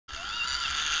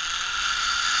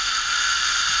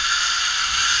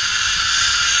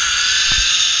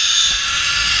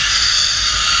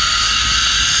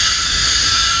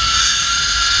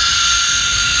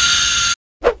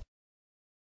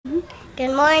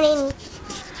Good morning.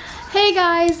 Hey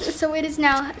guys, so it is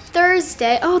now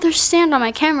Thursday. Oh, there's sand on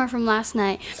my camera from last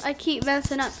night. I keep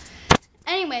messing up.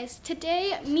 Anyways,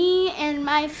 today me and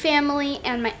my family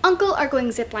and my uncle are going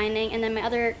ziplining, and then my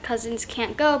other cousins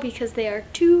can't go because they are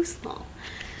too small.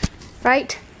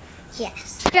 Right?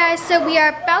 Yes. Guys, so we are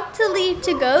about to leave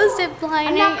to go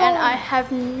ziplining, and I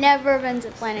have never been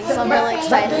ziplining, so I'm really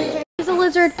excited. There's a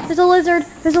lizard, there's a lizard,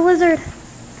 there's a lizard.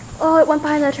 Oh, it went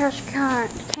by the trash can.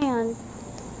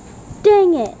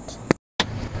 Dang it.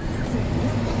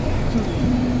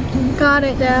 Got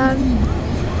it, Dad.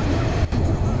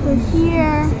 We're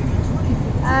here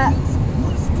at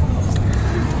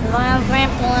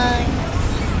ZIPLINE.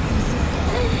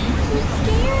 It's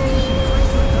scary.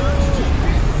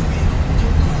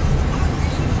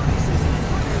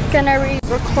 Gonna be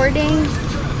recording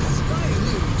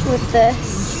with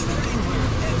this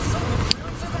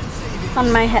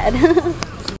on my head.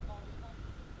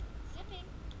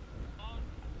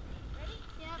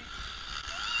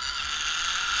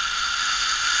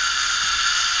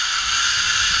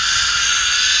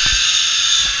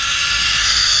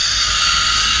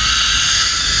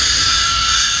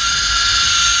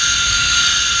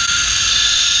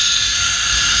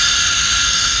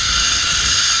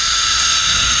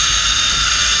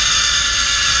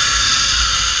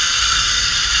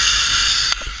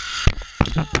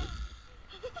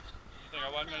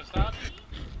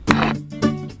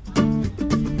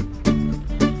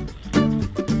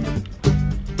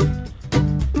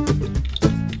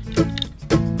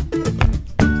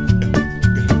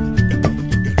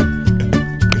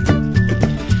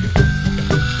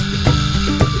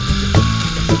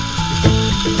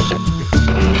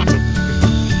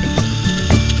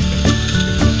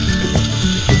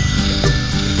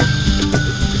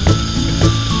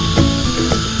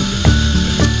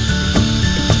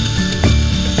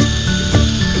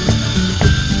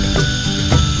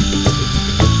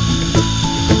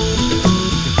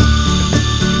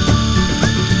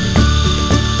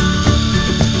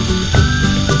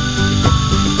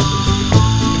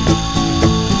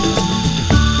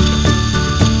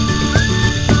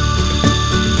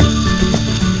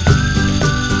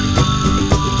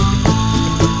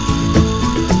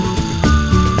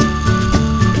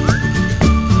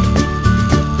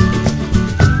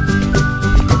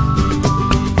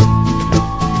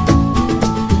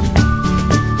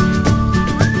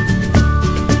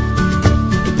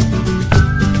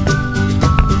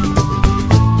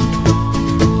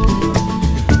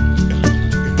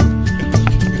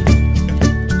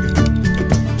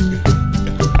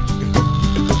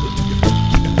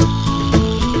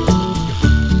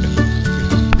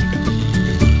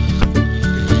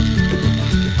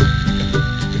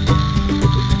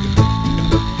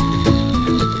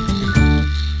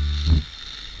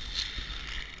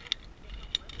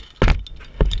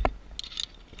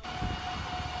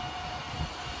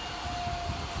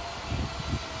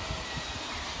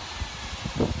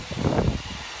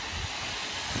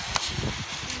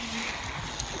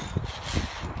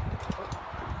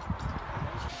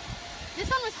 This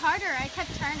one was harder. I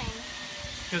kept turning.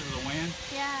 Because of the wind?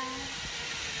 Yeah.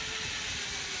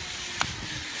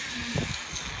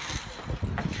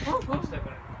 One step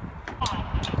back.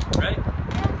 Ready?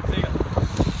 Yeah. See ya.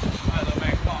 Alright, little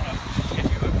man, come on up. Get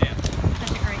you hooked in.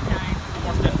 Such a great time.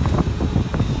 One more step.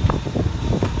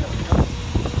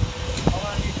 All I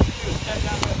need you to do is step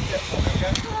down that step for me,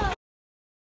 okay?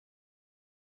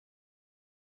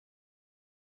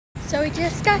 So we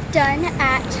just got done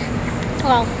at,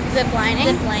 well,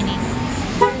 ziplining.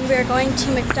 And we're going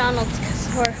to McDonald's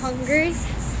because we're hungry.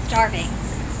 Starving.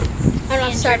 I'm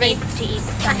not starving. To eat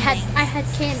I had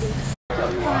candy.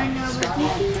 I know, but do you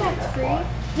think that's free?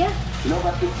 Yeah.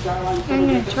 I'm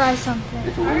gonna try something.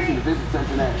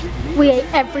 We ate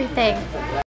everything.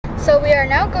 So we are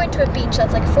now going to a beach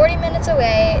that's like 40 minutes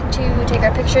away to take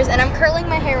our pictures, and I'm curling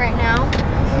my hair right now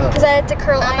because I had to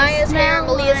curl Amaya's hair,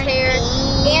 Malia's hair,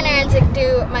 and I had to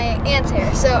do my aunt's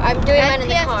hair. So I'm doing mine in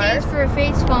the car. stands for a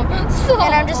face pump.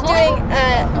 And I'm just doing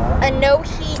a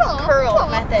no-heat curl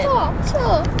method.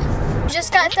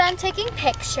 Just got done taking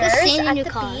pictures at the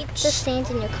beach. The sand's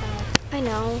in your car. I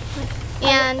know.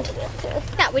 And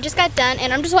yeah, we just got done,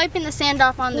 and I'm just wiping the sand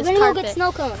off on this We're gonna carpet. go get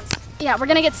snow cones. Yeah, we're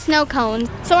gonna get snow cones.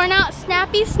 So we're now at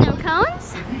Snappy Snow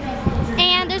Cones,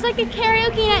 and there's like a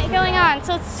karaoke night going on,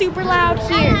 so it's super loud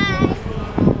here.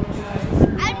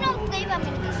 I don't know if I'm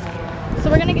gonna go. So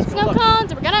we're gonna get snow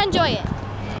cones, and we're gonna enjoy it.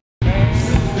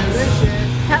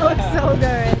 That looks so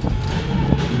good.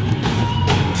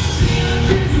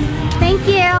 Thank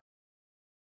you.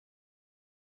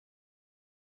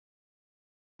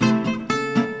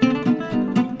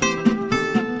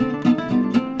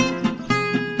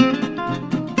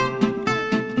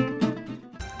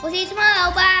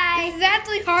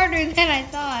 harder than I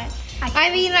thought.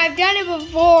 I mean, I've done it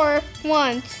before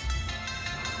once.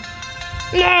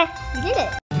 No. You did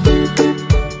it.